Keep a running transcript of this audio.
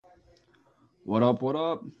What up? What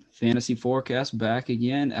up? Fantasy Forecast back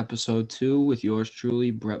again, episode 2 with yours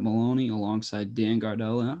truly, Brett Maloney, alongside Dan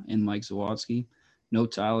Gardella and Mike Zawadsky. No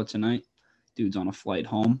Tyler tonight. Dude's on a flight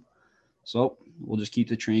home. So we'll just keep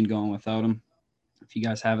the train going without him. If you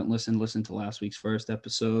guys haven't listened, listen to last week's first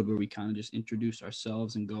episode where we kind of just introduce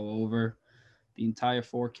ourselves and go over the entire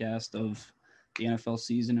forecast of the NFL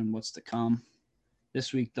season and what's to come.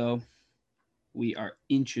 This week, though, we are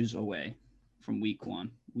inches away from week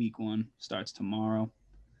one. Week one starts tomorrow.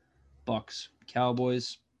 Bucks,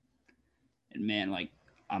 Cowboys, and man,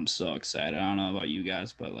 I'm so excited. I don't know about you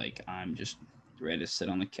guys, but I'm just ready to sit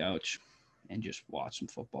on the couch and just watch some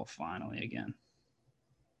football finally again.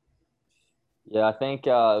 Yeah, I think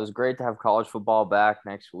it was great to have college football back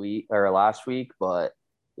next week or last week, but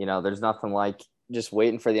there's nothing like just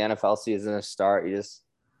waiting for the NFL season to start. You just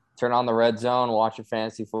turn on the red zone, watch your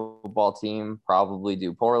fantasy football team probably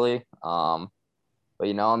do poorly. But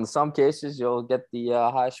in some cases you'll get the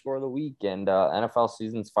high score of the week, and NFL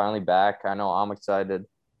season's finally back. I know I'm excited.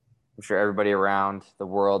 I'm sure everybody around the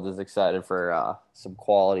world is excited for some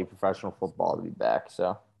quality professional football to be back.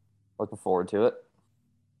 So looking forward to it.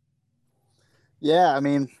 Yeah, I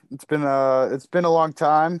mean, it's been a long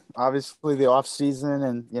time. Obviously, the off season,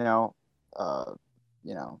 and uh,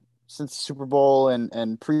 since Super Bowl and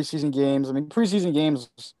preseason games. I mean, preseason games,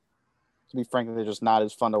 to be frank, they're just not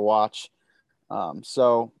as fun to watch.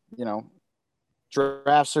 So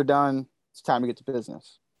drafts are done. It's time to get to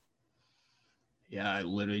business. Yeah, I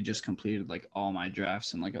literally just completed all my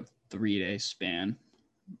drafts in a 3 day span.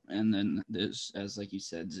 And then there's, as like you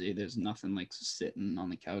said, Z, there's nothing like sitting on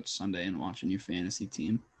the couch Sunday and watching your fantasy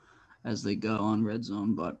team as they go on Red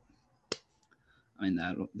Zone. But I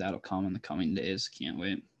mean that'll come in the coming days. Can't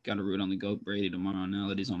wait. Got to root on the goat Brady tomorrow now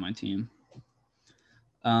that he's on my team.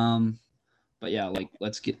 Um, but yeah,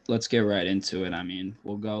 let's get right into it. I mean,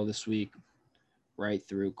 we'll go this week right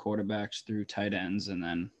through quarterbacks, through tight ends, and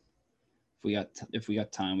then if we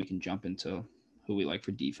got time, we can jump into who we like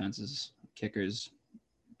for defenses, kickers.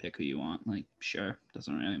 Pick who you want. Sure,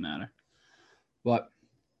 doesn't really matter. But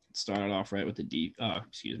started off right with with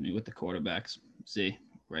the quarterbacks. Z,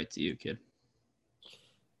 right to you, kid.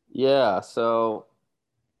 Yeah, so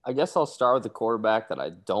I guess I'll start with the quarterback that I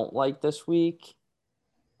don't like this week.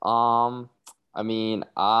 Um, I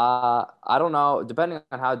don't know. Depending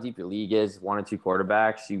on how deep your league is, one or two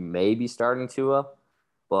quarterbacks, you may be starting Tua,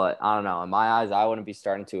 but I don't know. In my eyes, I wouldn't be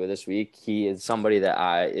starting Tua this week. He is somebody that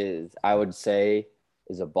I would say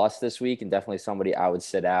is a bust this week, and definitely somebody I would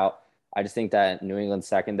sit out. I just think that New England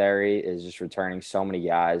secondary is just returning so many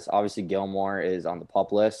guys. Obviously, Gilmore is on the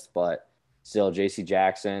pup list, but still, J.C.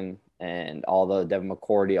 Jackson and all the Devin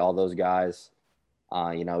McCourty, all those guys.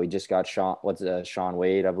 We just got Sean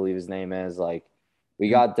Wade, I believe his name is. We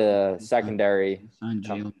And got the secondary. signed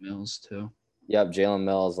Jalen Mills too. Yep, Jalen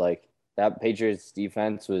Mills. That Patriots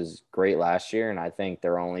defense was great last year, and I think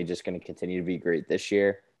they're only just going to continue to be great this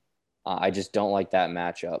year. I just don't like that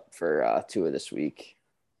matchup for Tua this week.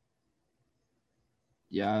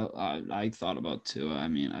 Yeah, I thought about Tua. I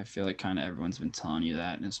mean, I feel like kind of everyone's been telling you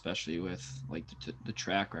that, and especially with the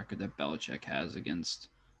track record that Belichick has against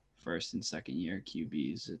first and second year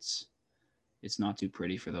QBs, it's not too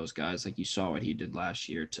pretty for those guys. Like you saw what he did last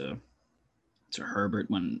year to Herbert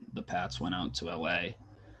when the Pats went out to LA.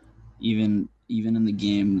 Even in the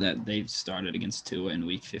game that they started against Tua in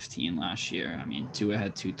Week 15 last year, I mean, Tua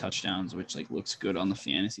had 2 touchdowns, which looks good on the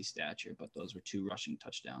fantasy stature, but those were 2 rushing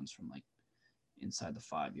touchdowns from inside the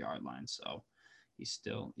 5 yard line. So he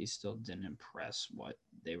still didn't impress what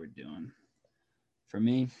they were doing. For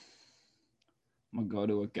me, I'm gonna go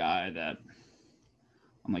to a guy that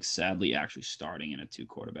I'm sadly actually starting in a 2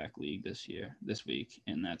 quarterback league this week,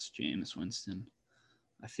 and that's Jameis Winston.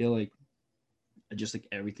 I feel like just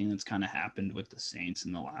everything that's kind of happened with the Saints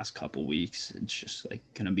in the last couple weeks, it's just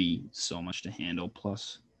gonna be so much to handle.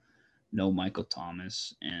 Plus, no Michael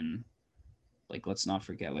Thomas, and let's not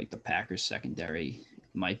forget the Packers secondary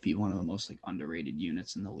might be one of the most underrated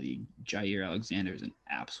units in the league. Jair Alexander is an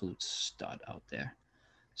absolute stud out there.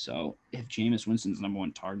 So if Jameis Winston's number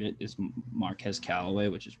one target is Marquez Callaway,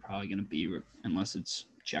 which is probably going to be unless it's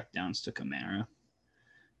checkdowns to Kamara,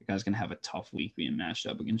 the guy's going to have a tough week being matched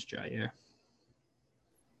up against Jair.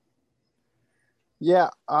 Yeah.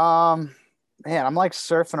 Man, I'm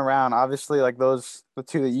surfing around. Obviously, the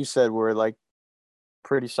two that you said were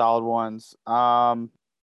pretty solid ones.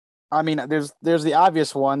 I mean, there's the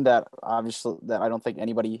obvious one that obviously that I don't think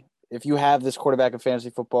anybody. If you have this quarterback in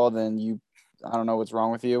fantasy football, then I don't know what's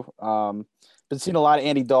wrong with you. Been seeing a lot of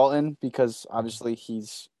Andy Dalton because obviously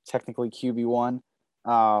he's technically QB1,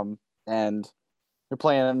 and they're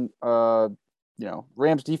playing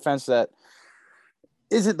Rams defense that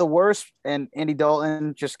isn't the worst, and Andy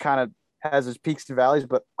Dalton just kind of has his peaks and valleys.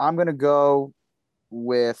 But I'm gonna go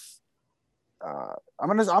with I'm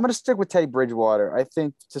gonna stick with Teddy Bridgewater. I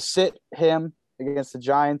think to sit him against the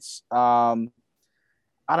Giants, I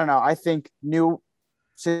don't know. I think new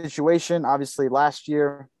situation. Obviously, last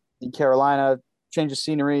year in Carolina, change of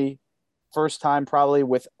scenery, first time probably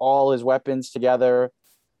with all his weapons together.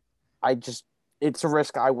 It's a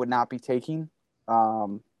risk I would not be taking.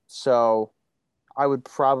 So I would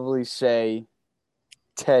probably say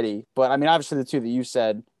Teddy, but I mean, obviously the two that you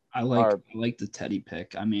said are I like the Teddy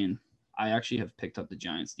pick. I mean, I actually have picked up the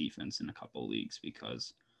Giants defense in a couple of leagues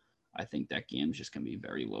because I think that game's just gonna be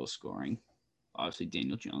very low scoring. Obviously,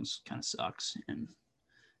 Daniel Jones kind of sucks, and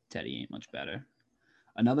Teddy ain't much better.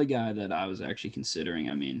 Another guy that I was actually considering,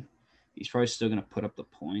 I mean, he's probably still gonna put up the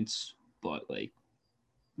points, but like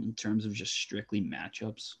in terms of just strictly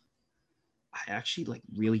matchups, I actually like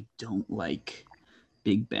really don't like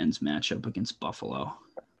Big Ben's matchup against Buffalo.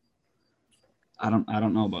 I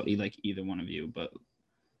don't know about either one of you, but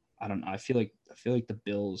I don't know. I feel like the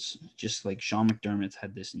Bills, just like Sean McDermott's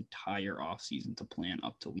had this entire offseason to plan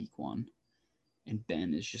up to week one. And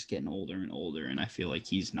Ben is just getting older and older, and I feel like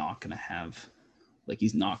he's not gonna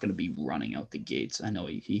be running out the gates. I know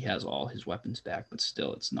he has all his weapons back, but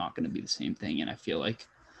still it's not gonna be the same thing. And I feel like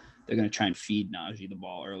they're gonna try and feed Najee the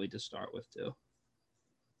ball early to start with too.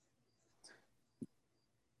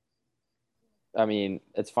 I mean,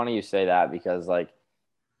 it's funny you say that because like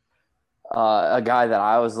a guy that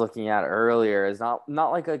I was looking at earlier is not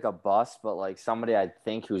like a bust, but like somebody I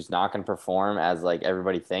think who's not going to perform as like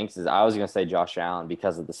everybody thinks is I was going to say Josh Allen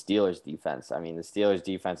because of the Steelers defense. I mean, the Steelers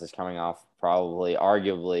defense is coming off probably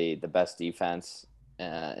arguably the best defense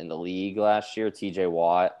in the league last year. TJ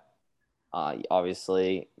Watt,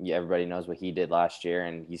 obviously, everybody knows what he did last year,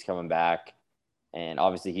 and he's coming back, and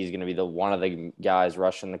obviously he's going to be the one of the guys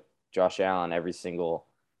rushing the Josh Allen every single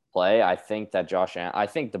play. I think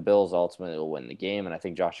the Bills ultimately will win the game, and I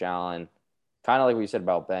think Josh Allen, kind of like what you said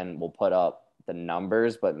about Ben, will put up the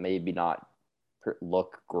numbers, but maybe not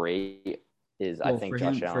look great. I think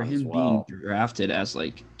Josh For Allen as him being well. drafted as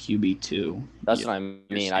like QB2, That's what I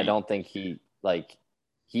mean. I don't think he's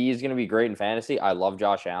going to be great in fantasy. I love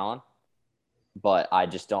Josh Allen, but I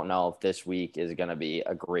just don't know if this week is going to be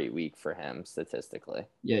a great week for him statistically.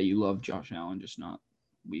 yeah, you love Josh Allen, just not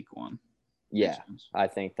week one. Yeah, I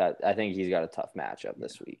think he's got a tough matchup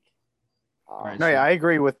this week. Right, no, yeah, I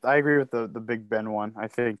agree with the Big Ben one. I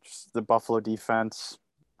think just the Buffalo defense.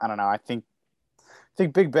 I don't know. I think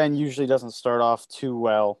Big Ben usually doesn't start off too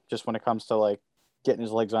well just when it comes to like getting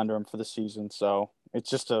his legs under him for the season. So it's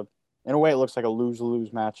just in a way, it looks like a lose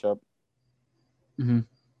matchup. Mm-hmm.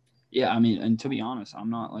 Yeah, I mean, and to be honest, I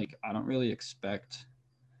don't really expect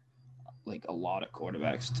like a lot of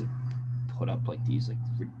quarterbacks to put up like these like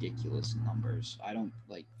ridiculous numbers. I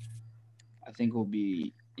think we'll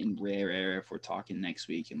be in rare air if we're talking next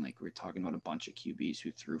week and like we're talking about a bunch of QBs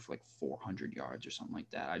who threw for like 400 yards or something like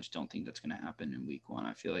that. I just don't think that's going to happen in week one.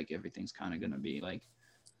 I feel like everything's kind of going to be like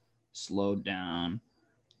slowed down.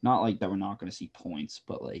 Not like that we're not going to see points,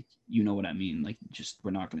 but like, you know what I mean? Like, just we're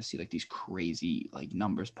not going to see like these crazy like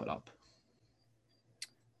numbers put up.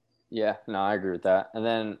 Yeah, no, I agree with that. And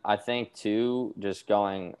then I think too, just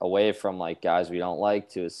going away from like guys we don't like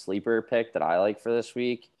to a sleeper pick that I like for this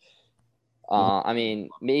week. I mean,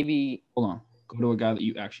 maybe hold on. Go to a guy that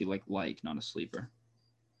you actually like, not a sleeper.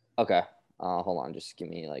 Okay. Hold on, just give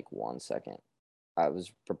me like 1 second. I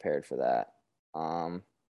was prepared for that.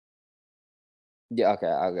 Yeah, okay,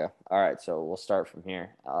 I'll go. All right, so we'll start from here.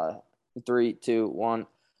 3, 2, 1.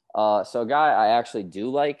 So a guy I actually do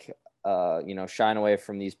like, shying away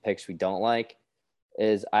from these picks we don't like,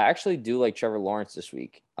 is I actually do like Trevor Lawrence this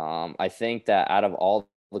week. I think that out of all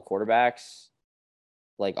the quarterbacks,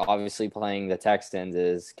 like obviously playing the Texans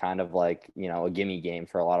is kind of like, a gimme game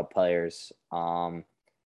for a lot of players.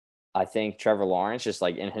 I think Trevor Lawrence, just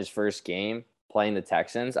like in his first game playing the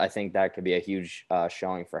Texans, I think that could be a huge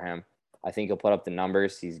showing for him. I think he'll put up the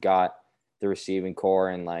numbers. He's got the receiving core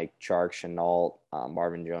and like Chark, Chenault,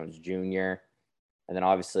 Marvin Jones Jr., and then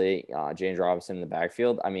obviously James Robinson in the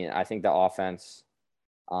backfield. I mean, I think the offense,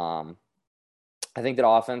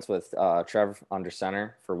 with Trev under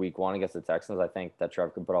center for week one against the Texans, I think that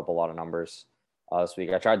Trev could put up a lot of numbers this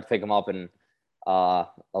week. I tried to pick him up in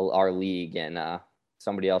our league, and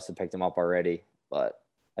somebody else had picked him up already, but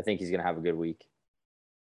I think he's going to have a good week.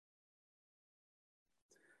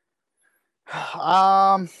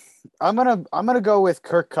 I'm gonna go with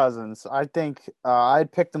Kirk Cousins. I think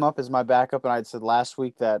I'd picked him up as my backup, and I'd said last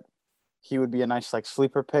week that he would be a nice like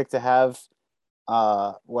sleeper pick to have,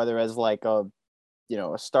 whether as like a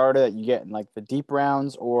a starter that you get in like the deep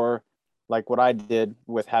rounds, or like what I did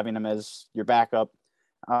with having him as your backup.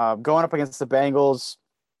 Going up against the Bengals,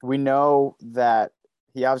 we know that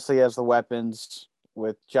he obviously has the weapons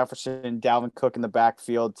with Jefferson, Dalvin Cook in the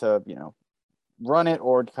backfield to, run it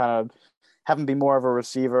or kind of have him be more of a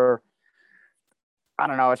receiver. I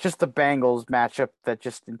don't know. It's just the Bengals matchup that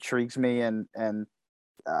just intrigues me, and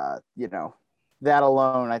that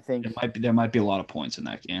alone, I think. There might be a lot of points in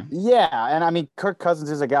that game. Yeah, and I mean, Kirk Cousins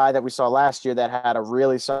is a guy that we saw last year that had a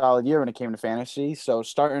really solid year when it came to fantasy. So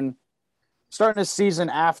starting a season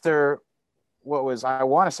after what was, I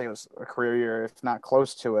want to say, it was a career year, if not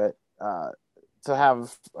close to it, to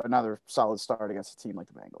have another solid start against a team like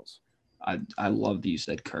the Bengals. I love that you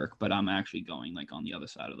said Kirk, but I'm actually going like on the other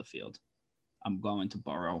side of the field. I'm going to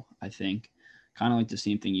Burrow. I think kind of like the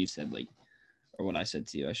same thing you said, like, or what I said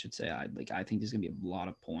to you, I should say. I think there's gonna be a lot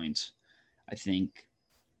of points. I think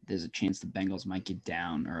there's a chance the Bengals might get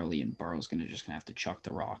down early, and Burrow's gonna have to chuck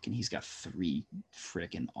the rock, and he's got 3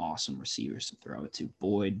 freaking awesome receivers to throw it to: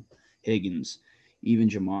 Boyd, Higgins, even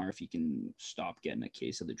Jamar. If he can stop getting a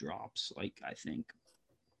case of the drops, like, I think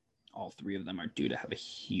all 3 of them are due to have a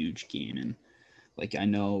huge game. And like, I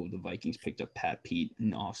know the Vikings picked up Pat Pete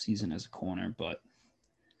in the offseason as a corner,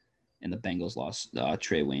 and the Bengals lost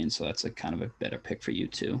Trey Wayne, so that's a kind of a better pick for you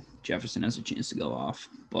too. Jefferson has a chance to go off,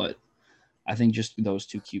 but I think just those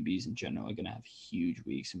 2 QBs in general are going to have huge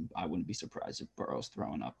weeks, and I wouldn't be surprised if Burrow's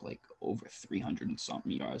throwing up like over 300 and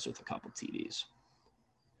something yards with a couple TDs.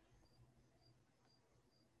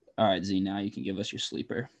 All right, Z, now you can give us your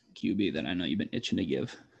sleeper QB that I know you've been itching to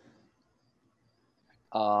give.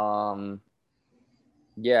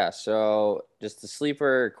 Yeah, so just the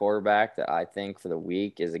sleeper quarterback that I think for the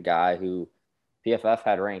week is a guy who PFF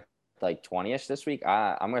had ranked like 20ish this week.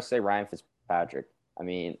 I'm going to say Ryan Fitzpatrick. I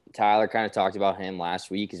mean, Tyler kind of talked about him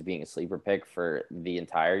last week as being a sleeper pick for the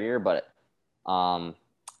entire year, but I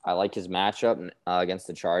like his matchup against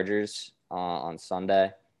the Chargers on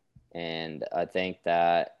Sunday. And I think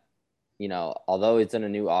that, although it's in a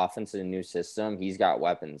new offense and a new system, he's got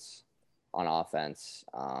weapons on offense.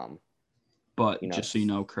 But just so you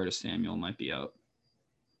know, Curtis Samuel might be out.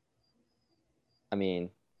 I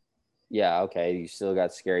mean, yeah, okay. You still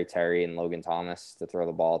got Scary Terry and Logan Thomas to throw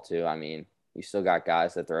the ball to. I mean, you still got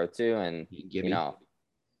guys to throw to, and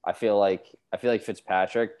I feel like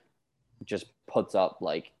Fitzpatrick just puts up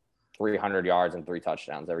like 300 yards and 3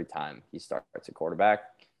 touchdowns every time he starts a quarterback.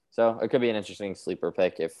 So it could be an interesting sleeper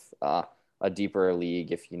pick if a deeper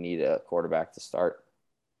league if you need a quarterback to start.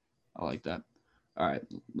 I like that. All right,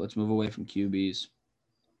 let's move away from QBs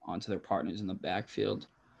onto their partners in the backfield.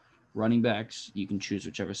 Running backs, you can choose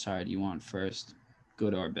whichever side you want first,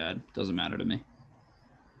 good or bad. Doesn't matter to me.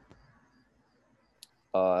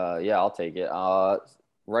 Yeah, I'll take it.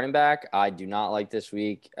 Running back, I do not like this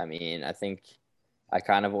week. I mean, I think I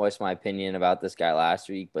kind of voiced my opinion about this guy last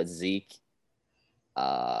week, but Zeke,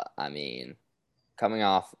 I mean, coming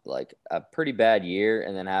off like a pretty bad year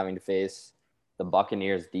and then having to face the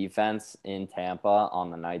Buccaneers defense in Tampa on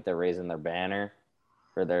the night they're raising their banner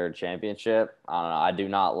for their championship. I don't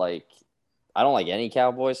know. I don't like any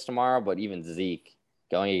Cowboys tomorrow, but even Zeke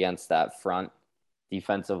going against that front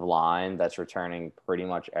defensive line that's returning pretty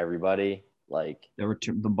much everybody. Like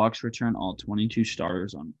the Bucks return all 22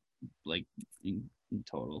 starters on like in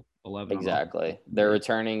total 11. Exactly. They're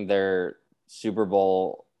returning their Super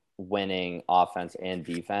Bowl winning offense and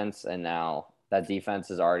defense, and now that defense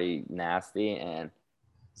is already nasty, and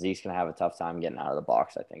Zeke's gonna have a tough time getting out of the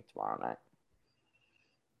box, I think, tomorrow night.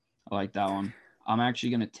 I like that one. I'm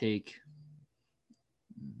actually gonna take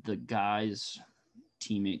the guy's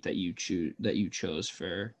teammate that you chose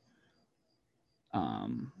for.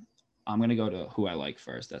 I'm gonna go to who I like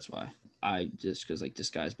first. That's why because like this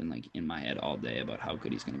guy's been like in my head all day about how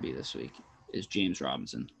good he's gonna be this week. Is James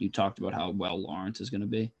Robinson. You talked about how well Lawrence is gonna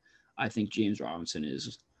be. I think James Robinson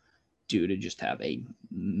is due to just have a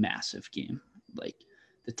massive game. Like,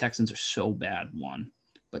 the Texans are so bad, 1,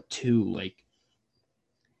 but 2, like,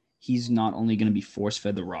 he's not only going to be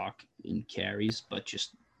force-fed the rock in carries, but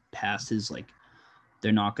just passes. Like,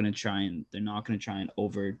 they're not going to try and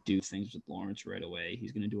overdo things with Lawrence right away.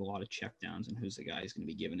 He's going to do a lot of checkdowns, and who's the guy he's going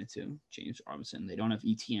to be giving it to? James Robinson. They don't have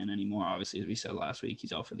ETN anymore, obviously, as we said last week.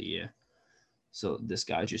 He's out for the year. So this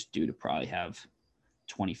guy's just due to probably have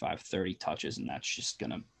 25, 30 touches, and that's just going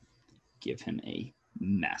to give him a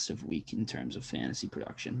massive week in terms of fantasy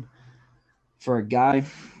production. For a guy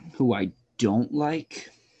who I don't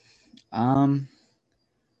like,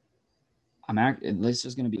 this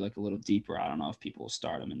is going to be like a little deeper. I don't know if people will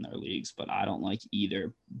start him in their leagues, but I don't like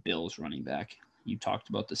either Bills running back. You talked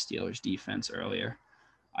about the Steelers defense earlier.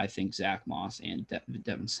 I think Zach Moss and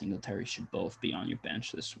Devin Singletary should both be on your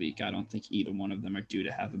bench this week. I don't think either one of them are due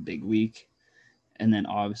to have a big week. And then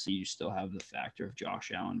obviously you still have the factor of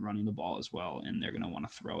Josh Allen running the ball as well, and they're going to want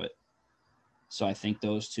to throw it. So I think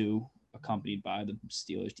those two, accompanied by the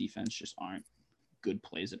Steelers defense, just aren't good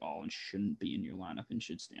plays at all and shouldn't be in your lineup and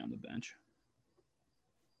should stay on the bench.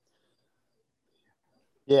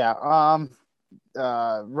 Yeah.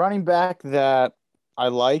 Running back that I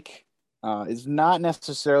like is not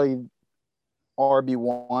necessarily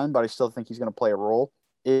RB1, but I still think he's going to play a role,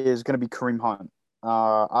 is going to be Kareem Hunt.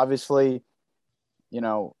 Obviously, you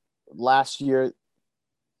know, last year,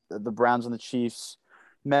 the Browns and the Chiefs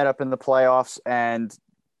met up in the playoffs, and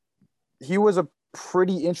he was a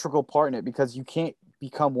pretty integral part in it because you can't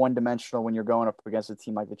become one dimensional when you're going up against a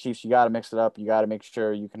team like the Chiefs. You got to mix it up. You got to make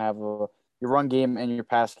sure you can have your run game and your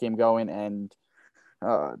pass game going. And,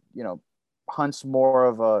 Hunt's more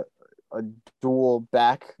of a dual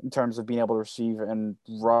back in terms of being able to receive and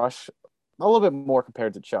rush a little bit more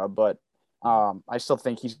compared to Chubb. But I still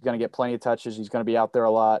think he's going to get plenty of touches. He's going to be out there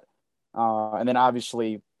a lot. And then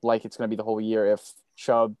obviously, like it's going to be the whole year, if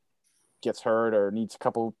Chubb gets hurt or needs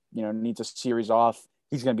needs a series off,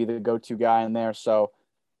 he's going to be the go-to guy in there. So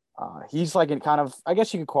he's like in kind of, I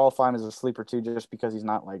guess you could qualify him as a sleeper too, just because he's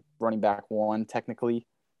not like running back one technically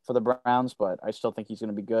for the Browns, but I still think he's going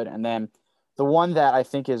to be good. And then the one that I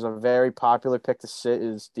think is a very popular pick to sit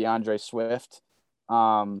is DeAndre Swift.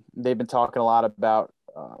 They've been talking a lot about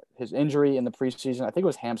his injury in the preseason. I think it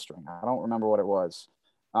was hamstring. I don't remember what it was.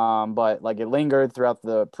 But like it lingered throughout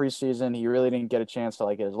the preseason. He really didn't get a chance to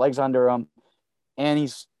like get his legs under him. And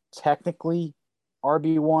he's technically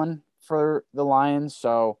RB1 for the Lions.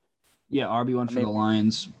 So yeah, RB1 for the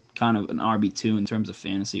Lions, kind of an RB2 in terms of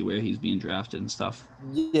fantasy where he's being drafted and stuff.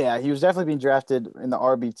 Yeah, he was definitely being drafted in the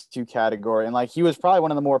RB2 category. And like he was probably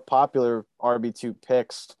one of the more popular RB2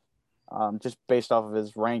 picks, just based off of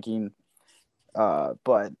his ranking.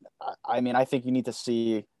 But I mean, I think you need to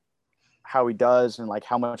see how he does and like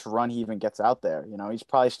how much run he even gets out there. He's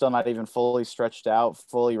probably still not even fully stretched out,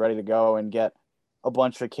 fully ready to go and get a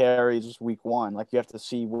bunch of carries week one. Like you have to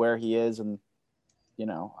see where he is. And,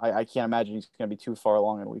 I can't imagine he's going to be too far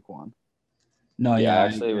along in week one. No, Yeah, yeah,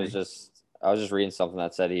 actually, I was just reading something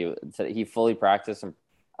that said he fully practiced and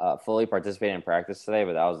fully participated in practice today,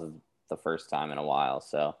 but that was the first time in a while.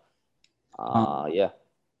 So, yeah.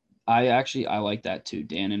 I like that too,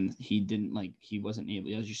 Dan. And he wasn't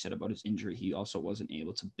able, as you said about his injury, he also wasn't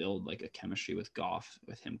able to build like a chemistry with Goff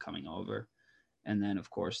with him coming over. And then, of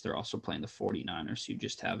course, they're also playing the 49ers, who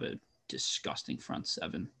just have a disgusting front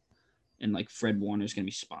seven. And like Fred Warner's going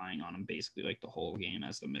to be spying on him basically like the whole game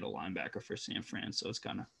as the middle linebacker for San Fran. So it's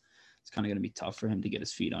kind of going to be tough for him to get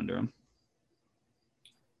his feet under him.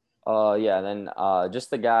 Yeah. And then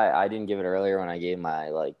just the guy I didn't give it earlier when I gave my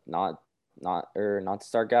like not to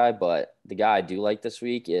start guy, but the guy I do like this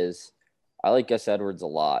week is I like Gus Edwards a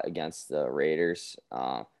lot against the Raiders.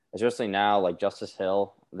 Especially now, like Justice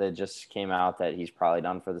Hill, that just came out that he's probably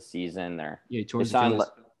done for the season.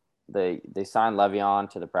 They signed Le'Veon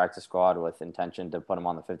to the practice squad with intention to put him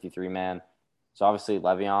on the 53 man. So obviously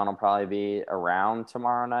Le'Veon will probably be around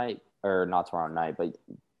tomorrow night, or not tomorrow night, but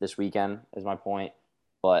this weekend is my point.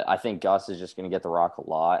 But I think Gus is just going to get the rock a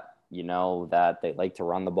lot. You know that they like to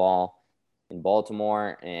run the ball in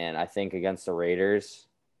Baltimore, and I think against the Raiders,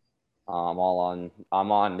 I'm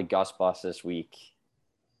on the Gus bus this week.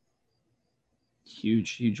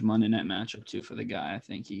 Huge Monday night matchup too for the guy. I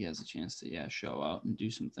think he has a chance to show out and do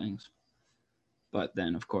some things. But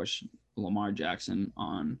then of course Lamar Jackson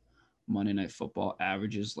on Monday Night Football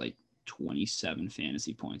averages like 27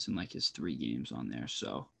 fantasy points in like his 3 games on there.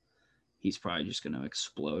 So he's probably just going to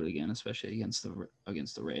explode again, especially against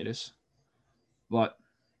the Raiders. But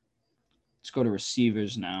let's go to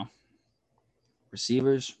receivers now.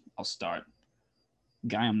 Receivers, I'll start.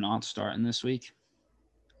 Guy I'm not starting this week,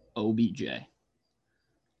 OBJ.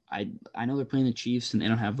 I know they're playing the Chiefs and they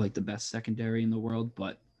don't have like the best secondary in the world,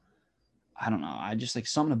 but I don't know. I just like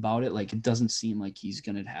something about it. Like it doesn't seem like he's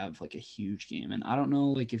gonna have like a huge game, and I don't know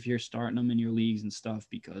like if you're starting him in your leagues and stuff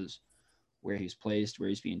because where he's placed, where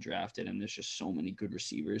he's being drafted, and there's just so many good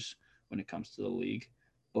receivers when it comes to the league.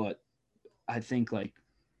 But I think like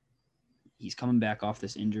he's coming back off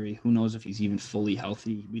this injury. Who knows if he's even fully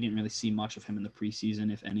healthy? We didn't really see much of him in the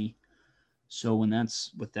preseason, if any. So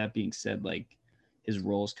with that being said, like his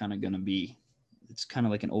role is kind of going to be, it's kind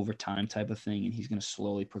of like an overtime type of thing, and he's going to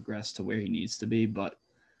slowly progress to where he needs to be. But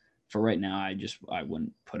for right now, I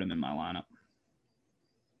wouldn't put him in my lineup.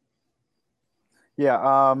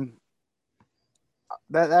 Yeah,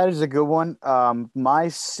 that is a good one. My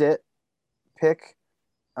sit pick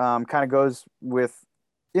kind of goes with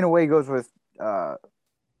in a way goes with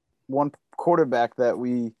one quarterback that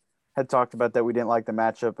we had talked about that we didn't like the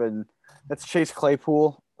matchup, and that's Chase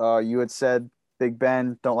Claypool. You had said Big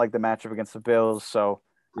Ben don't like the matchup against the Bills, so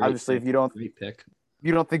Great obviously pick. if you don't Great pick.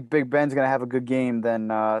 think Big Ben's going to have a good game, then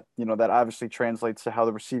that obviously translates to how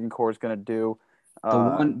the receiving core is going to do.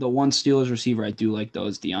 The one Steelers receiver I do like though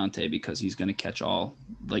is Deontay because he's going to catch all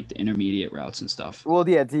like the intermediate routes and stuff. Well,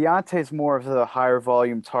 yeah, Deontay's more of the higher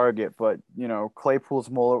volume target, but Claypool's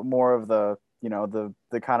more of the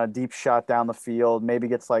the kind of deep shot down the field. Maybe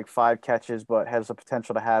gets like 5 catches, but has the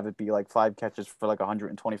potential to have it be like 5 catches for like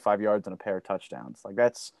 125 yards and a pair of touchdowns. Like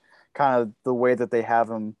that's kind of the way that they have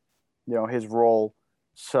him, his role.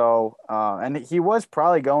 So, and he was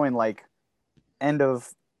probably going like end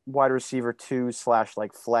of wide receiver 2 /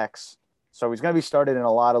 like flex. So he's going to be started in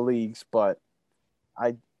a lot of leagues, but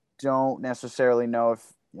I don't necessarily know if,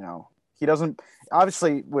 he doesn't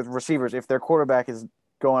obviously with receivers, if their quarterback is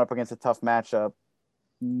going up against a tough matchup,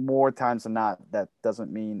 more times than not, that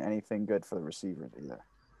doesn't mean anything good for the receivers either.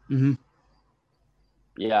 Mm-hmm.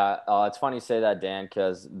 Yeah, it's funny you say that, Dan,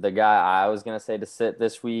 because the guy I was gonna say to sit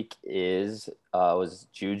this week was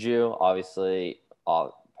Juju, obviously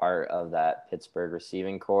part of that Pittsburgh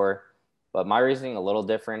receiving core. But my reasoning a little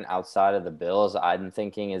different outside of the Bills. I'm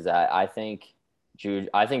thinking is that I think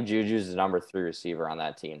Juju's the number 3 receiver on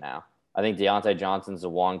that team now. I think Deontay Johnson's the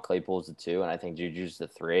 1, Claypool's the 2, and I think Juju's the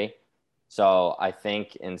 3. So I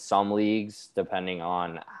think in some leagues, depending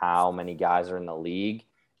on how many guys are in the league,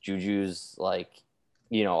 Juju's like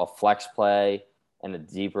a flex play in a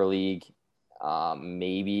deeper league,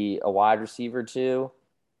 maybe a wide receiver too.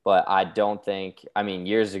 But I don't think, I mean,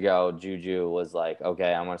 years ago, Juju was like,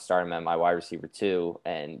 okay, I'm going to start him at my wide receiver 2,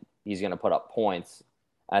 and he's going to put up points.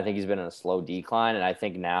 I think he's been in a slow decline. And I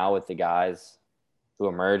think now with the guys who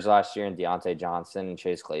emerged last year in Deontay Johnson and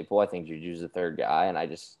Chase Claypool, I think Juju's the 3rd guy. And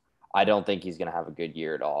I don't think he's going to have a good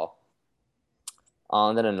year at all.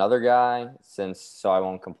 And then another guy, so I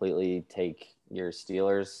won't completely take your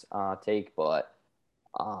Steelers take, but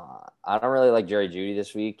I don't really like Jerry Jeudy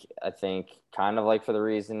this week. I think kind of like for the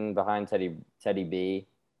reason behind Teddy B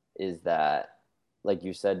is that, like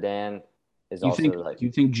you said, Dan, is You also think like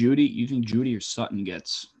Judy or Sutton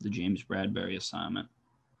gets the James Bradbury assignment?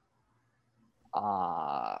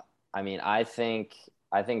 I mean, I think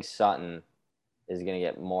Sutton is going to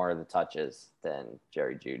get more of the touches than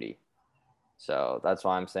Jerry Jeudy. So that's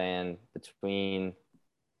why I'm saying between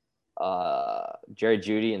Jerry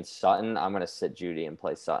Jeudy and Sutton, I'm going to sit Jeudy and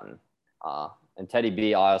play Sutton. And Teddy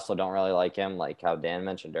B, I also don't really like him, like how Dan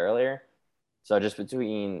mentioned earlier. So just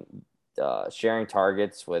between sharing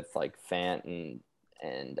targets with like Fant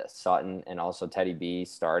and Sutton, and also Teddy B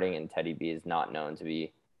starting, and Teddy B is not known to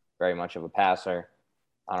be very much of a passer.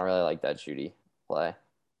 I don't really like that Jeudy play.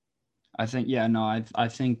 I think, yeah, no, I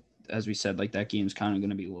think, as we said, like that game's kind of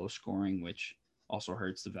going to be low scoring, which also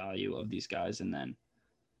hurts the value of these guys. And then,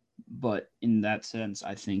 but in that sense,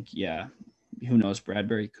 I think, yeah, who knows?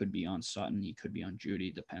 Bradbury could be on Sutton, he could be on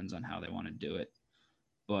Judy, depends on how they want to do it.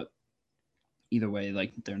 But either way,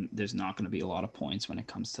 like there's not going to be a lot of points when it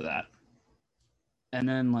comes to that. And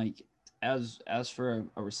then, like, as for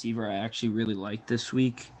a receiver, I actually really like this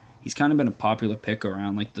week. He's kind of been a popular pick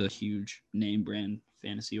around like the huge name brand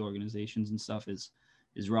fantasy organizations and stuff.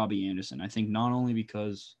 Is Robbie Anderson? I think not only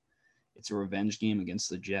because it's a revenge game against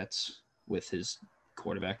the Jets with his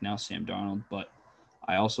quarterback now Sam Darnold, but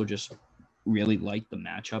I also just really like the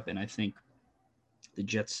matchup, and I think the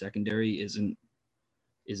Jets secondary isn't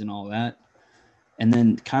all that. And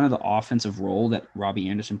then kind of the offensive role that Robbie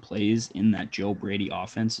Anderson plays in that Joe Brady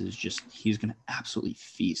offense is just he's going to absolutely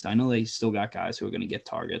feast. I know they still got guys who are going to get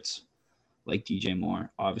targets like DJ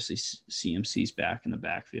Moore. Obviously, CMC's back in the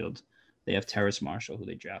backfield. They have Terrace Marshall, who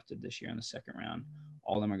they drafted this year in the 2nd round.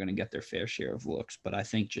 All of them are going to get their fair share of looks. But I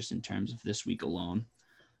think just in terms of this week alone,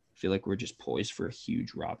 I feel like we're just poised for a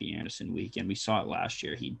huge Robbie Anderson week. And we saw it last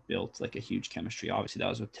year. He built like a huge chemistry. Obviously, that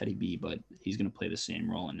was with Teddy B, but he's going to play the same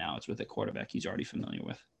role. And now it's with a quarterback he's already familiar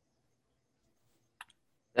with.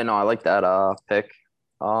 Yeah, no, I like that pick.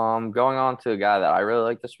 Going on to a guy that I really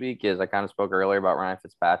like this week is I kind of spoke earlier about Ryan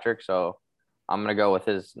Fitzpatrick, so I'm gonna go with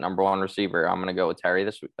his number 1 receiver. I'm gonna go with Scary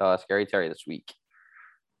Terry this week.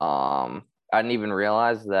 I didn't even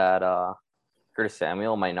realize that Curtis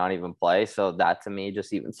Samuel might not even play, so that to me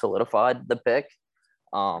just even solidified the pick.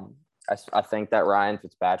 I think that Ryan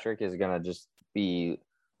Fitzpatrick is gonna just be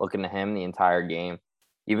looking to him the entire game,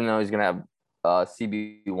 even though he's gonna have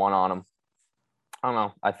CB1 on him. I don't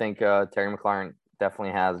know. I think Terry McLaurin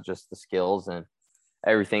definitely has just the skills and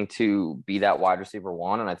everything to be that wide receiver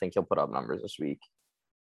 1, and I think he'll put up numbers this week.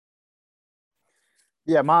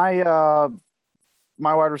 Yeah,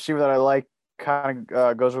 my wide receiver that I like kind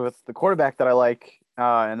of goes with the quarterback that I like,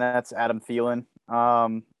 and that's Adam Thielen.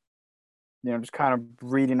 Just kind of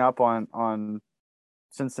reading up on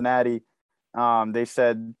Cincinnati. They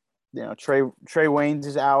said, Trey Waynes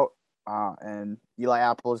is out, and Eli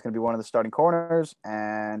Apple is going to be one of the starting corners,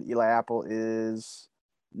 and Eli Apple is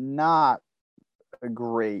not a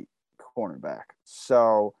great cornerback.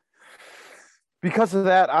 So because of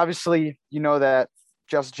that, obviously, that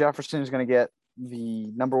Justin Jefferson is going to get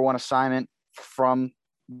the number one assignment from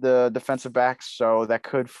the defensive backs. So that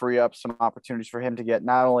could free up some opportunities for him to get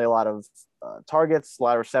not only a lot of targets, a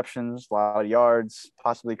lot of receptions, a lot of yards,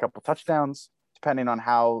 possibly a couple touchdowns, depending on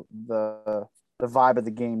how the vibe of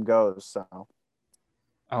the game goes. So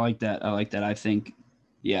I like that. I think,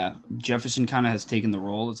 yeah, Jefferson kind of has taken the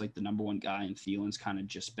role as like the number one guy, and Thielen's kind of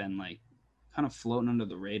just been like kind of floating under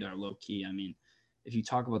the radar, low key. I mean, if you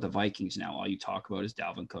talk about the Vikings now, all you talk about is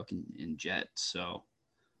Dalvin Cook and Jet. So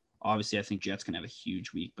obviously, I think Jet's going to have a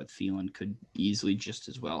huge week, but Thielen could easily just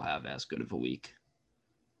as well have as good of a week.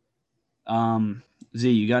 Z,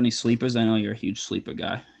 you got any sleepers? I know you're a huge sleeper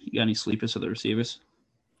guy. You got any sleepers for the receivers?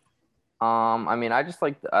 I mean, I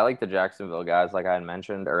like the Jacksonville guys, like I had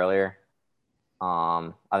mentioned earlier.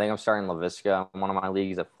 I think I'm starting LaVisca in one of my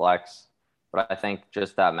leagues at flex, but I think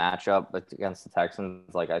just that matchup against the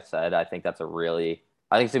Texans, like I said, I think it's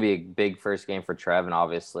gonna be a big first game for Trev, and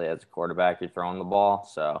obviously as a quarterback, you're throwing the ball,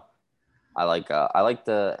 so I like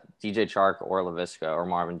the DJ Chark or LaVisca or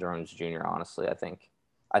Marvin Jones Jr. Honestly, I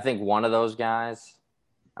think one of those guys.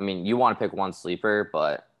 I mean, you want to pick one sleeper,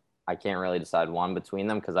 but I can't really decide one between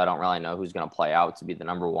them because I don't really know who's going to play out to be the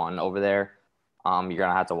number one over there. You're going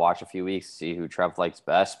to have to watch a few weeks to see who Trev likes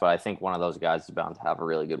best, but I think one of those guys is bound to have a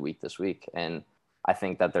really good week this week, and I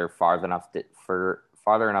think that they're farther enough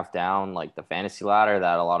down like the fantasy ladder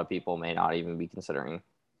that a lot of people may not even be considering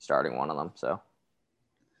starting one of them. So.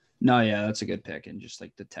 No, yeah, that's a good pick, and just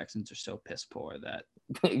like the Texans are so piss poor that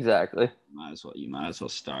Exactly. you might as well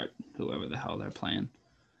start whoever the hell they're playing.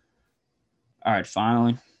 All right,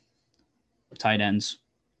 finally, tight ends.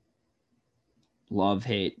 Love,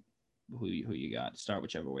 hate, who you got? Start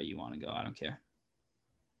whichever way you want to go. I don't care.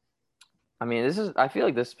 I mean, I feel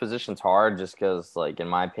like this position's hard just because, like, in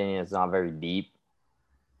my opinion, it's not very deep.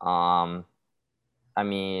 I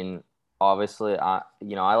mean, obviously, I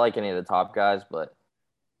like any of the top guys, but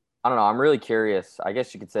I don't know. I'm really curious. I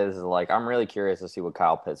guess you could say this is like, I'm really curious to see what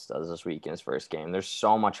Kyle Pitts does this week in his first game. There's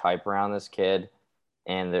so much hype around this kid,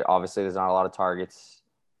 and there's not a lot of targets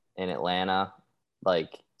in Atlanta,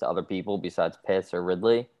 like to other people besides Pitts or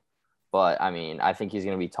Ridley. But I mean, I think he's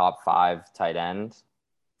going to be top 5 tight end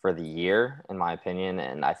for the year, in my opinion.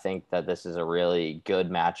 And I think that this is a really good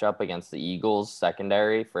matchup against the Eagles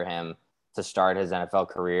secondary for him to start his NFL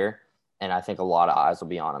career. And I think a lot of eyes will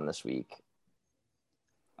be on him this week.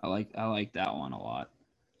 I like that one a lot.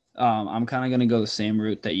 I'm kind of going to go the same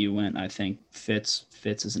route that you went. I think Fitz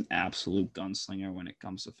is an absolute gunslinger when it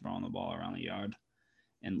comes to throwing the ball around the yard.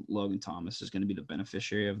 And Logan Thomas is going to be the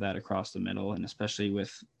beneficiary of that across the middle, and especially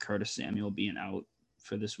with Curtis Samuel being out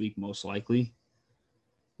for this week, most likely.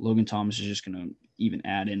 Logan Thomas is just going to even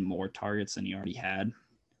add in more targets than he already had.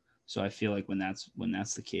 So I feel like when that's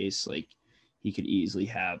the case, like he could easily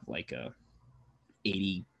have like a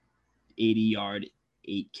 80 yard,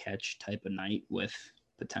 8 catch type of night with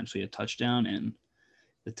potentially a touchdown. And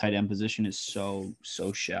the tight end position is so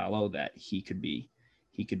shallow that he could be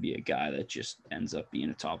a guy that just ends up being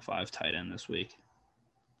a top 5 tight end this week.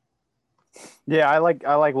 Yeah, I like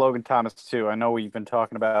Logan Thomas too. I know we've been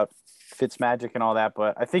talking about Fitzmagic and all that,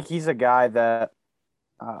 but I think he's a guy that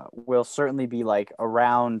will certainly be like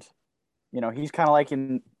around. He's kind of like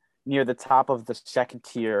near the top of the second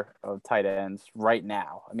tier of tight ends right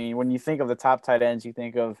now. I mean, when you think of the top tight ends, you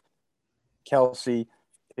think of Kelsey,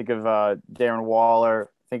 think of Darren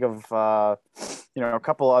Waller, think of a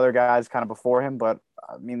couple other guys kind of before him. But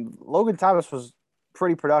I mean, Logan Thomas was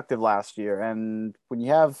pretty productive last year, and when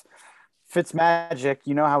you have Fitzmagic,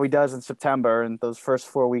 you know how he does in September, and those first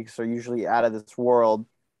 4 weeks are usually out of this world.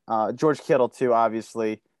 George Kittle too,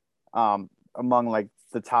 obviously, among like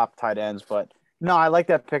the top tight ends. But no, I like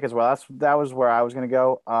that pick as well. That was where I was going to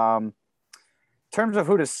go. In terms of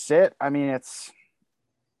who to sit, I mean, it's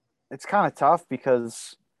kind of tough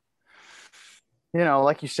because,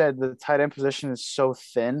 like you said, the tight end position is so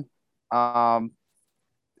thin.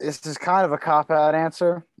 This is kind of a cop-out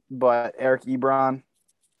answer, but Eric Ebron,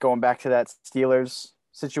 going back to that Steelers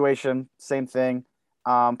situation, same thing.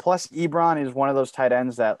 Plus, Ebron is one of those tight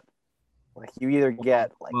ends that, like, you either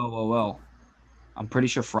get like. Well. I'm pretty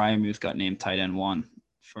sure Fryermuth got named tight end 1.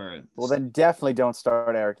 for. Well, then definitely don't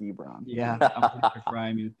start Eric Ebron. Yeah, I'm pretty sure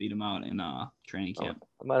Fryermuth beat him out in training camp.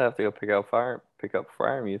 I might have to go pick up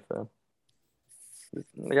Fryermuth then.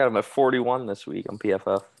 I got him at 41 this week on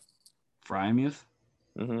PFF. Fryermuth?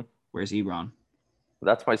 Mm-hmm. Where's Ebron?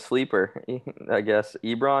 That's my sleeper, I guess.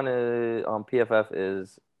 Ebron on PFF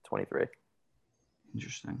is 23.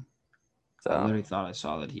 Interesting. I So literally thought I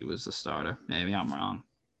saw that he was the starter. Maybe I'm wrong.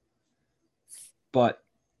 But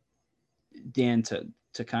Dan,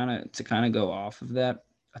 to kind of go off of that,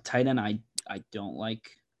 a tight end I don't like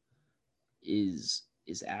is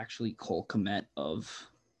actually Cole Kmet of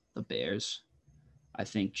the Bears. I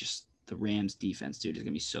think just the Rams defense, dude, is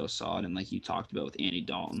gonna be so solid. And like you talked about with Andy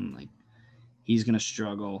Dalton, like he's gonna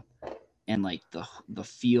struggle. And like the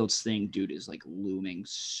Fields thing, dude, is like looming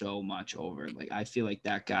so much over. Like I feel like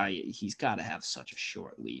that guy, he's got to have such a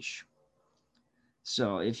short leash.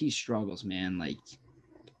 So if he struggles, man, like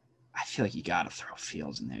I feel like you got to throw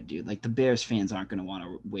Fields in there, dude. Like the Bears fans aren't going to want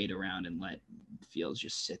to wait around and let Fields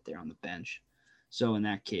just sit there on the bench. So in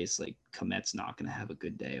that case, like Komet's not going to have a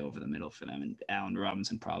good day over the middle for them, and Allen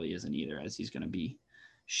Robinson probably isn't either, as he's going to be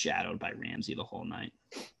shadowed by Ramsey the whole night.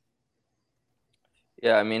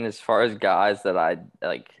 yeah, I mean, as far as guys that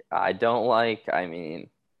I don't like. I mean,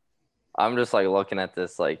 I'm just like looking at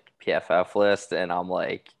this like PFF list, and I'm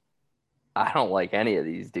like, I don't like any of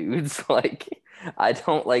these dudes. Like, I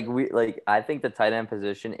don't like. I think the tight end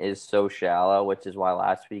position is so shallow, which is why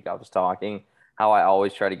last week I was talking how I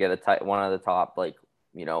always try to get one of the top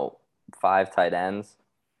 5 tight ends.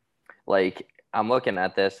 Like, I'm looking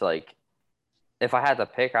at this like if I had to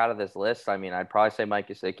pick out of this list, I mean, I'd probably say Mike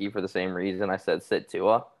Gesicki for the same reason I said sit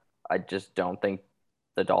Tua. I just don't think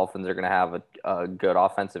the Dolphins are going to have a good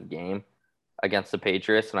offensive game against the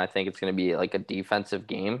Patriots, and I think it's going to be like a defensive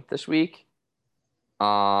game this week.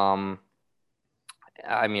 Um,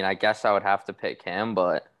 I mean, I guess I would have to pick him,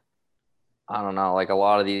 but I don't know. Like a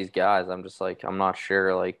lot of these guys, I'm just like I'm not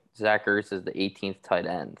sure. Like Zach Ertz is the 18th tight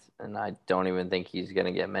end, and I don't even think he's going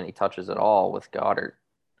to get many touches at all with Goddard.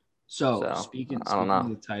 So So speaking I don't speaking of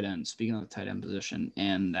know. the tight end, speaking of the tight end position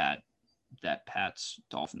and that Pats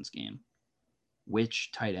Dolphins game,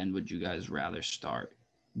 which tight end would you guys rather start,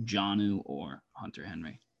 Jonnu or Hunter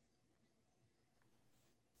Henry?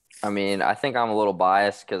 I mean, I think I'm a little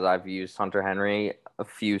biased because I've used Hunter Henry a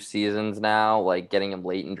few seasons now, like getting him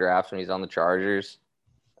late in drafts when he's on the Chargers.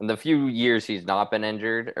 And the few years he's not been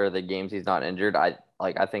injured or the games he's not injured, I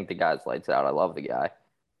think the guy's lights out. I love the guy.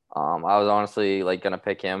 I was honestly like gonna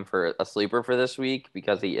pick him for a sleeper for this week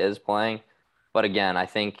because he is playing. But again, I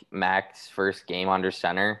think Mac's first game under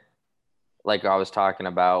center, like I was talking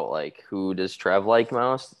about, like who does Trev like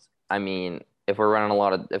most? I mean, if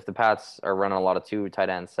the Pats are running a lot of 2 tight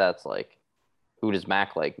end sets, like who does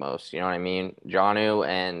Mac like most? You know what I mean? Jonnu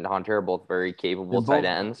and Hunter are both very capable tight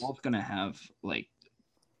They're ends. both gonna have like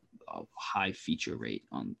a high feature rate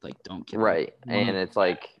on like don't get me Right. one And of it's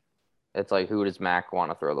like who does Mac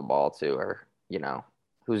want to throw the ball to, or,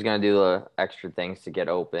 who's gonna do the extra things to get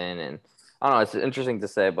open, and I don't know, it's interesting to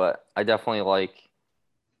say, but I definitely like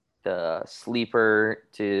the sleeper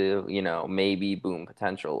to, maybe boom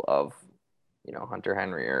potential of, Hunter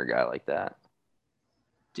Henry or a guy like that.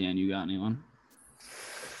 Dan, you got anyone?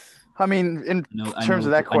 I mean, in I terms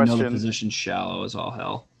of know that I know the question, position's shallow as all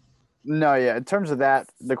hell. no, yeah. In terms of that,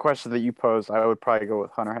 the question that you posed, I would probably go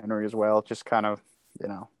with Hunter Henry as well. Just kind of,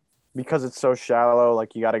 because it's so shallow.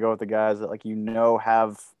 Like you got to go with the guys that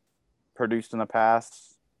have produced in the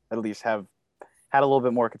past, at least have had a little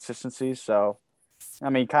bit more consistency. So, I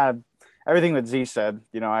mean, kind of everything that Z said,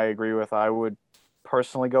 I agree with. I would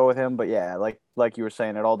personally go with him, but yeah, like you were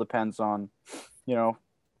saying, it all depends on, you know,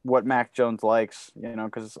 what Mac Jones likes,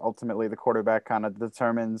 because ultimately the quarterback kind of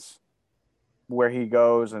determines where he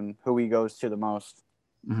goes and who he goes to the most.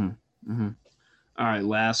 Mm-hmm. Mm-hmm. All right.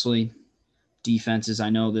 Lastly, defenses. I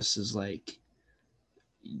know this is like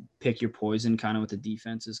pick your poison kind of with the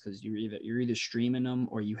defenses because you're either streaming them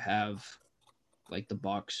or you have like the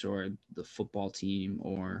Bucks or the football team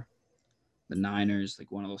or the Niners,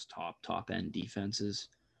 like one of those top end defenses.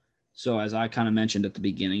 So as I kind of mentioned at the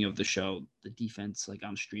beginning of the show, the defense, like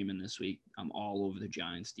I'm streaming this week, I'm all over the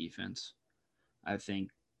Giants defense. I think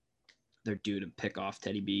they're due to pick off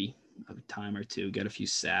Teddy B a time or two, get a few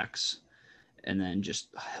sacks, and then just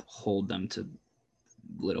hold them to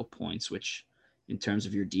little points, which in terms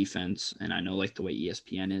of your defense, and I know like the way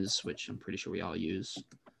ESPN is, which I'm pretty sure we all use,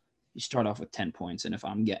 you start off with 10 points. And if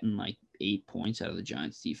I'm getting like 8 points out of the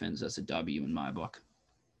Giants defense, that's a W in my book.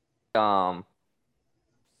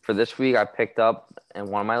 For this week, I picked up in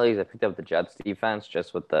one of my leagues. I picked up the Jets defense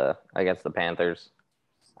just with against the Panthers.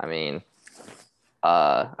 I mean,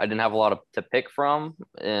 I didn't have a lot to pick from,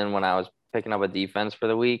 and when I was picking up a defense for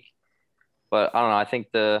the week, but I don't know.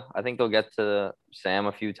 I think they'll get to Sam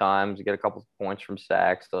a few times, get a couple points from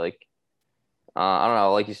sacks. Like I don't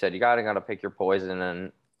know, like you said, you gotta pick your poison,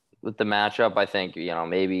 and with the matchup, I think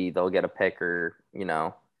maybe they'll get a pick or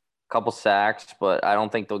a couple sacks, but I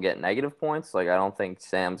don't think they'll get negative points. Like I don't think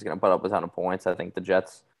Sam's gonna put up a ton of points. I think the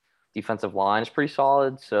Jets' defensive line is pretty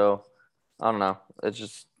solid, so I don't know. It's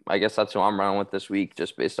just I guess that's who I'm running with this week,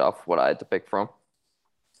 just based off what I had to pick from.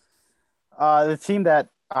 The team that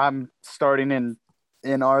I'm starting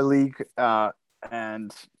in our league,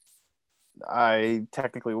 and I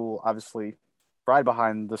technically will obviously ride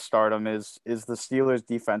behind the stardom is the Steelers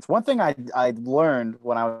defense. One thing I learned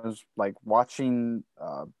when I was like watching,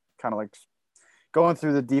 kind of like going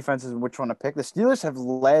through the defenses and which one to pick. The Steelers have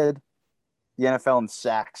led the NFL in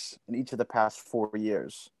sacks in each of the past 4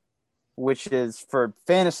 years, which is for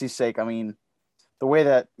fantasy's sake. I mean, the way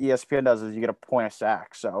that ESPN does is you get a point a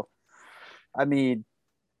sack. So, I mean,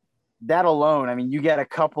 that alone, I mean, you get a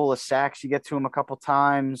couple of sacks, you get to them a couple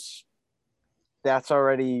times. That's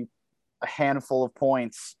already a handful of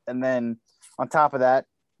points. And then on top of that,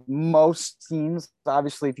 most teams,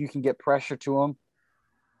 obviously, if you can get pressure to them,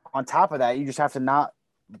 on top of that, you just have to not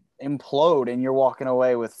implode and you're walking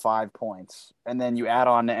away with 5 points. And then you add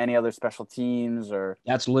on to any other special teams or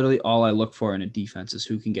That's literally all I look for in a defense is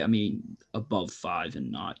who can get me above 5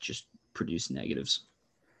 and not just produce negatives.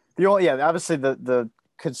 obviously the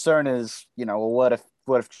concern is, well, what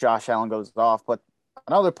if Josh Allen goes off? But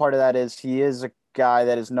another part of that is he is a guy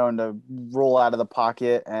that is known to roll out of the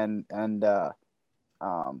pocket and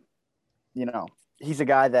um, he's a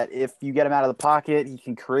guy that if you get him out of the pocket, he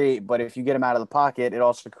can create. But if you get him out of the pocket, it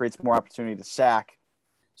also creates more opportunity to sack.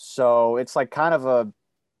 So it's like kind of a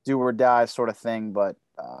do or die sort of thing. But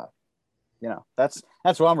that's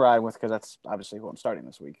who I'm riding with because that's obviously who I'm starting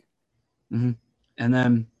this week. Mm-hmm. And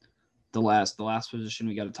then the last position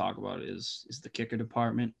we got to talk about is the kicker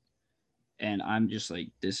department. And I'm just like,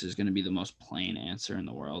 this is going to be the most plain answer in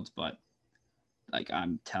the world, but like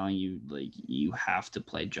I'm telling you, like you have to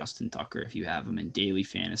play Justin Tucker if you have him in daily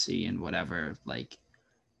fantasy and whatever. Like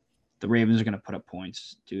the Ravens are going to put up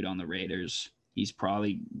points, dude, on the Raiders. He's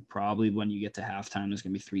probably when you get to halftime, there's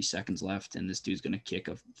going to be 3 seconds left, and this dude's going to kick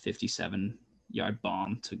a 57-yard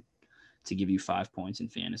bomb to give you 5 points in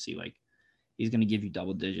fantasy. Like he's going to give you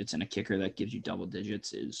double digits, and a kicker that gives you double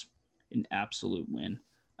digits is an absolute win.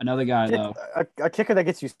 Another guy, though, a kicker that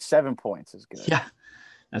gets you 7 points is good. Yeah,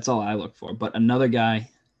 that's all I look for. But another guy,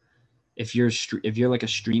 if you're like a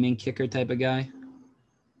streaming kicker type of guy,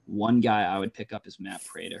 one guy I would pick up is Matt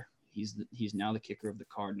Prater. He's now the kicker of the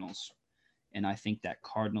Cardinals, and I think that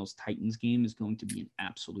Cardinals Titans game is going to be an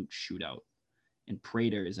absolute shootout. And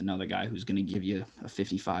Prater is another guy who's going to give you a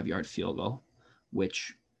 55-yard field goal,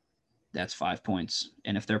 which that's 5 points.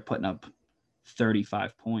 And if they're putting up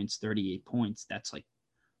 35 points, 38 points, that's like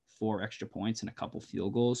 4 extra points and a couple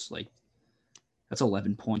field goals. Like that's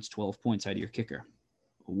 11 points, 12 points out of your kicker.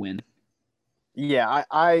 A win. Yeah,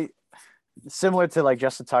 I similar to like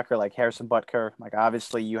Justin Tucker, like Harrison Butker. Like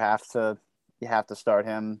obviously you have to start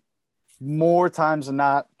him more times than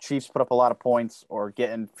not. Chiefs put up a lot of points or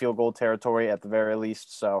get in field goal territory at the very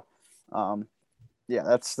least. So, yeah,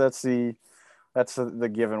 that's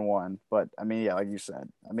the given one. But I mean, yeah, like you said,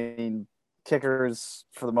 I mean, kickers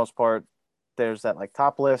for the most part, there's that like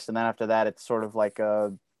top list, and then after that, it's sort of like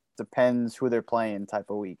a depends who they're playing type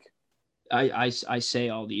of week. I say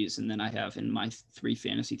all these, and then I have in my 3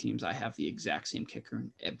 fantasy teams, I have the exact same kicker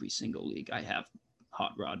in every single league. I have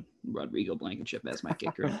Hot Rod Rodrigo Blankenship as my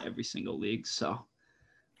kicker in every single league. So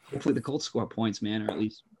hopefully the Colts score points, man, or at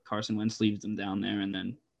least Carson Wentz leaves them down there, and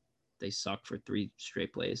then they suck for 3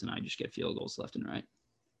 straight plays, and I just get field goals left and right.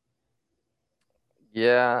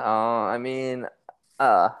 Yeah, I mean,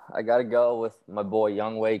 I gotta go with my boy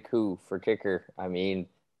Younghoe Koo for kicker. I mean,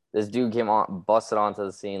 this dude busted onto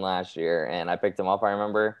the scene last year, and I picked him up. I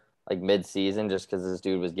remember like mid-season, just because this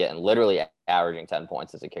dude was getting literally averaging 10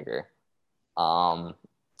 points as a kicker.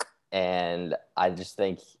 And I just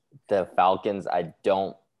think the Falcons, I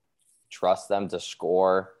don't trust them to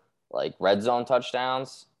score like red zone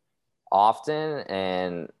touchdowns often,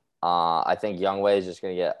 and I think Younghoe is just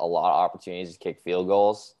going to get a lot of opportunities to kick field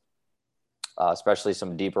goals, especially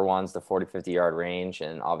some deeper ones, the 40, 50-yard range.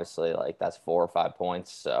 And obviously, like, that's 4 or 5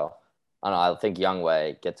 points. So, I don't know. I think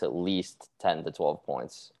Younghoe gets at least 10 to 12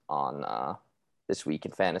 points on this week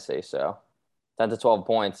in fantasy. So, 10 to 12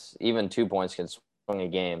 points, even 2 points can swing a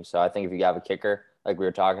game. So, I think if you have a kicker, like we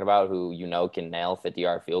were talking about, who can nail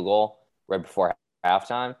 50-yard field goal right before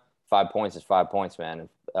halftime, 5 points is 5 points, man, in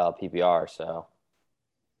PPR. So,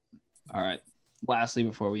 all right. lastly,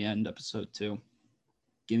 before we end episode 2,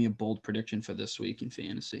 give me a bold prediction for this week in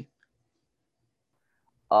fantasy.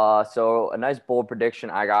 So a nice bold prediction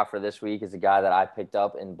I got for this week is a guy that I picked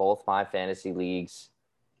up in both my fantasy leagues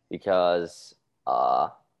because I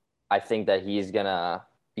think that he's gonna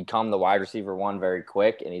become the wide receiver 1 very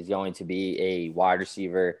quick, and he's going to be a wide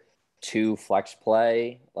receiver 2 flex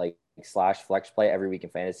play, like slash flex play every week in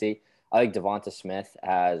fantasy. I think Devonta Smith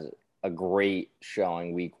has a great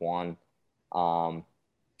showing week 1.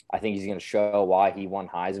 I think he's going to show why he won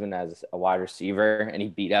Heisman as a wide receiver, and he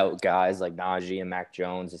beat out guys like Najee and Mac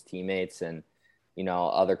Jones, his teammates, and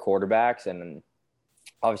other quarterbacks. And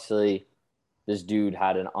obviously, this dude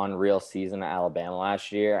had an unreal season at Alabama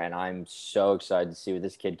last year, and I'm so excited to see what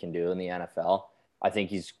this kid can do in the NFL. I think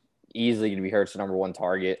he's easily going to be Hurts' number 1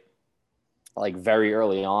 target, like very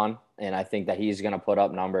early on, and I think that he's going to put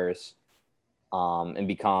up numbers and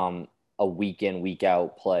become a week in, week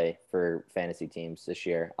out play for fantasy teams this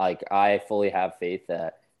year. Like, I fully have faith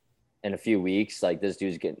that in a few weeks, like, this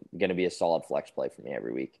dude's going to be a solid flex play for me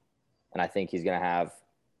every week. And I think he's going to have,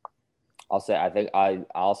 I'll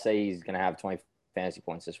say he's going to have 20 fantasy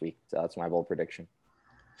points this week. So that's my bold prediction.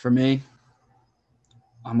 For me,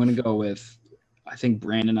 I'm going to go with, I think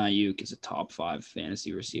Brandon Ayuk is a top 5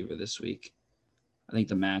 fantasy receiver this week. I think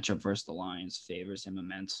the matchup versus the Lions favors him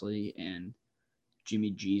immensely, and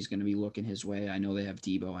Jimmy G is going to be looking his way. I know they have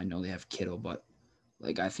Debo. I know they have Kittle, but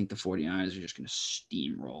I think the 49ers are just going to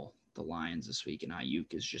steamroll the Lions this week, and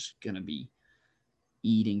Ayuk is just going to be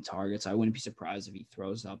eating targets. I wouldn't be surprised if he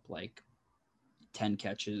throws up 10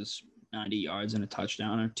 catches, 90 yards, and a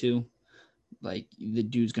touchdown or 2. The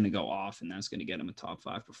dude's going to go off, and that's going to get him a top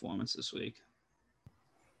 5 performance this week.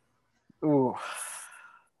 Ooh.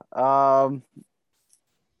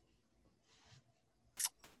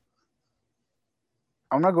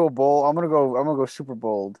 I'm gonna go bold. I'm gonna go super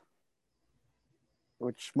bold,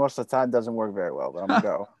 which most of the time doesn't work very well. But I'm gonna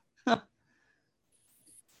go.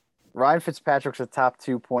 Ryan Fitzpatrick's a top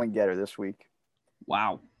 2 point getter this week.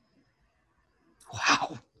 Wow.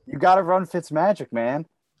 You got to run Fitzmagic, man.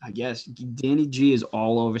 I guess Danny G is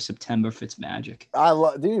all over September Fitzmagic.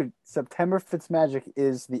 Dude. September Fitzmagic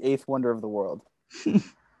is the 8th wonder of the world.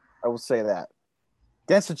 I will say that.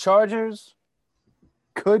 Against the Chargers,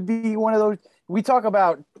 could be one of those. We talk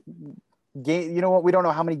about game. You know what? We don't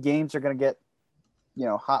know how many games are going to get,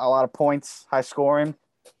 a lot of points, high scoring.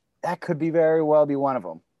 That could be very well be one of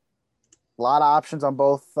them. A lot of options on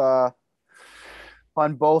both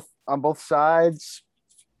sides.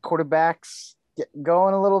 Quarterbacks get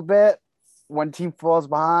going a little bit. One team falls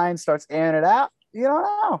behind, starts airing it out. You don't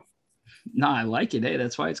know. No, I like it. Hey,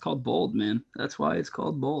 that's why it's called bold, man. That's why it's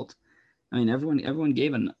called bold. I mean, everyone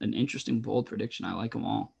gave an interesting bold prediction. I like them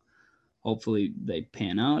all. Hopefully they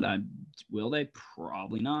pan out. Will they?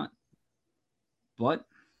 Probably not. But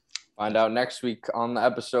find out next week on the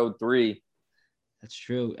episode 3. That's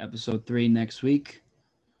true. Episode 3 next week.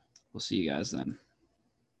 We'll see you guys then.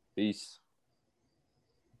 Peace.